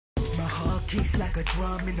kicks like a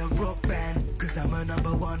drum in a rock band. Cause I'm a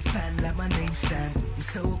 #1 fan, like my name stand. I'm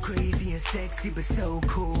so crazy and sexy, but so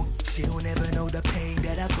cool. She'll never know the pain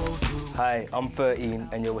that I go through. Hi, I'm 13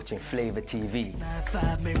 and you're watching Flava TV.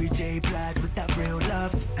 9-5 Mary J. Blige with that real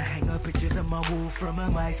love. I hang up pictures on my wall from a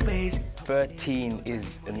MySpace. 13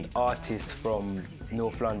 is an artist from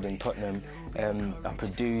North London, Tottenham. I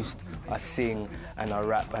produced, I sing, and I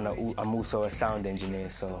rap, and I'm also a sound engineer,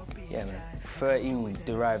 so yeah, man. 13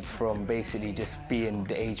 derived from basically just being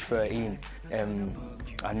the age 13.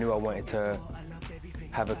 I knew I wanted to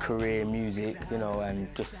have a career in music, you know,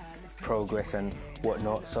 and just progress and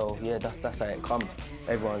whatnot, so yeah, that's how it comes.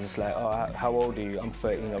 Everyone's just like, oh, how old are you? I'm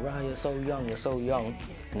 13. Like, right, you're so young.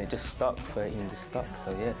 And it just stuck, 13 just stuck,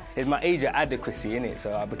 so yeah. It's my age of adequacy, innit?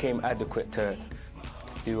 So I became adequate to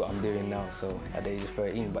do what I'm doing now, so at the age of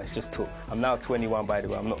 13, but it's just took. I'm now 21, by the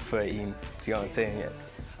way, I'm not 13, do you know what I'm saying? Yeah,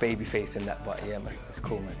 baby face and that, but yeah, man, it's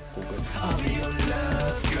cool, man, it's all good. I'll be your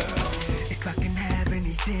love girl, if I can have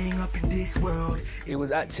anything up in this world. It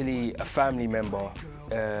was actually a family member.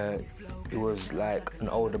 It was like an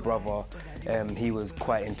older brother. He was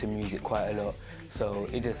quite into music quite a lot, so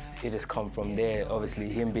it just come from there. Obviously,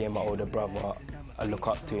 him being my older brother, I look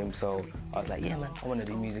up to him, so I was like, yeah, man, I want to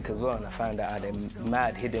do music as well, and I found out I had a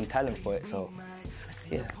mad hidden talent for it, so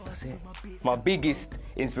yeah, that's it. My biggest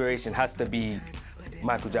inspiration has to be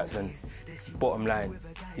Michael Jackson, bottom line.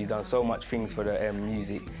 He's done so much things for the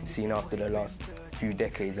music scene after the last few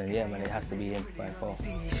decades, and yeah, man, it has to be him by far.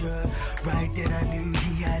 Right then I knew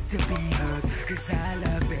he had to be hers, cause I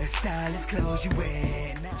love their stylish clothes you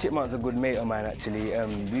wear. Chipmunk's a good mate of mine, actually.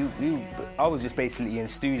 I was just basically in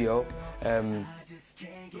studio,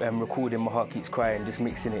 recording My Heart Keeps Crying, just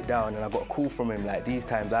mixing it down, and I got a call from him. Like, these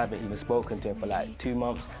times I haven't even spoken to him for like 2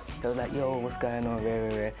 months. He was like, yo, what's going on?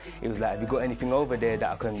 Rare. It was like, have you got anything over there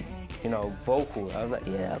that I can, you know, vocal? I was like,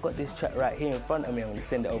 yeah, I got this track right here in front of me. I'm gonna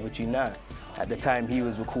send it over to you now. At the time, he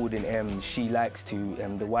was recording She Likes To,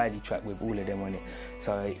 the Wiley track with all of them on it.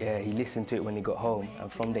 So he listened to it when he got home,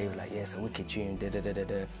 and from there he was like, yeah, it's a wicked tune,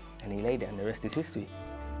 da-da-da-da-da. And he laid it, and the rest is history.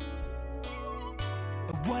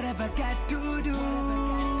 What have I got to do?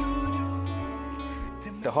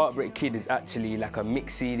 The Heartbreak Kid is actually like a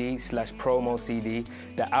mix CD / promo CD.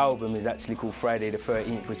 The album is actually called Friday the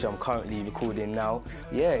 13th, which I'm currently recording now.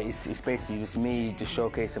 Yeah, it's basically just me just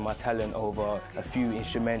showcasing my talent over a few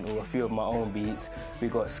instrumental, a few of my own beats. We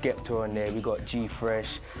got Skepta on there, we got G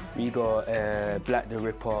Fresh, we got Black the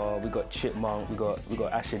Ripper, we got Chipmunk, we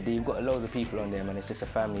got Asher D, we've got loads of people on there, man. It's just a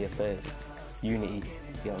family affair, unity,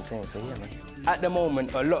 you know what I'm saying? So yeah, man. At the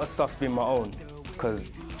moment, a lot of stuff's been my own, because,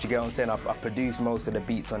 do you get what I'm saying? I produced most of the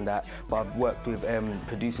beats on that, but I've worked with a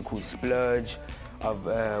producer called Splurge. I've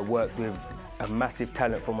worked with a massive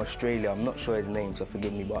talent from Australia. I'm not sure his name, so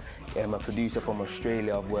forgive me, but a producer from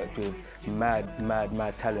Australia I've worked with. Mad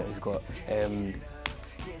talent he's got. Who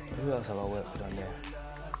else have I worked with on there?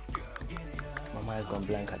 My mind's gone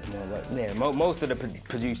blank at the moment, but yeah, most of the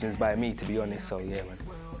production's by me, to be honest, so yeah, man.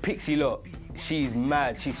 Pixie Lot, she's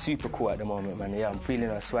mad, she's super cool at the moment, man. Yeah, I'm feeling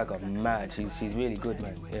her swagger, mad. She's really good,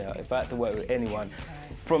 man. Yeah, if I had to work with anyone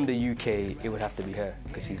from the UK, it would have to be her,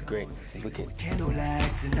 because she's great, she's wicked.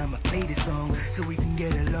 Candlelights, and I'ma play this song so we can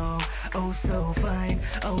get along. Oh, so fine,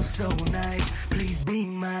 oh, so nice, please be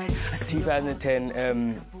mine.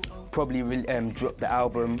 2010, probably dropped the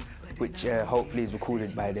album, which hopefully is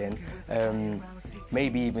recorded by then.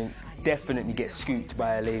 Maybe even definitely get scooped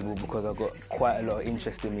by a label, because I've got quite a lot of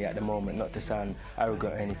interest in me at the moment, not to sound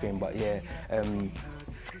arrogant or anything, but yeah.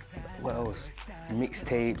 What else?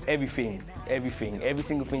 Mixtapes, everything, every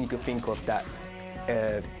single thing you can think of that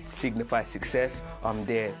signifies success, I'm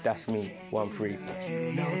there, that's me, 1-3.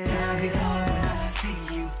 No time at all when I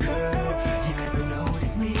see you, girl. You never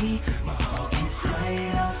notice me, my heart keeps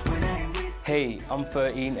crying out when I'm with. Hey, I'm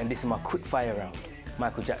 13 and this is my quick fire round.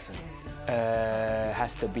 Michael Jackson.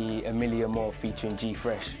 Has to be A Million More featuring G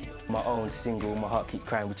Fresh. My own single, My Heart Keeps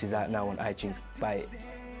Crying, which is out now on iTunes. Buy it.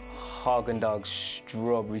 Haagen-Dazs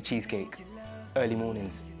Strawberry Cheesecake. Early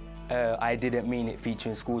Mornings. I Didn't Mean It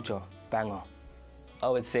featuring Scorcher. Banger. I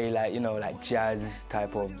would say, like, you know, like jazz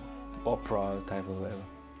type of opera type of whatever.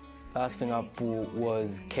 Last thing I bought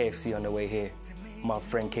was KFC on the way here. My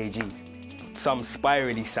friend KG. Some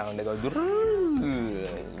spirally sound that goes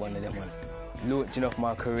one of them ones. Launching off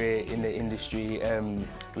my career in the industry,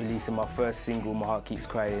 releasing my first single, My Heart Keeps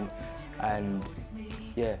Crying, and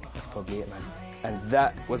yeah, that's probably it, man. And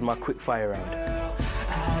that was my quick fire round.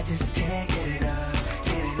 I just can't get it up.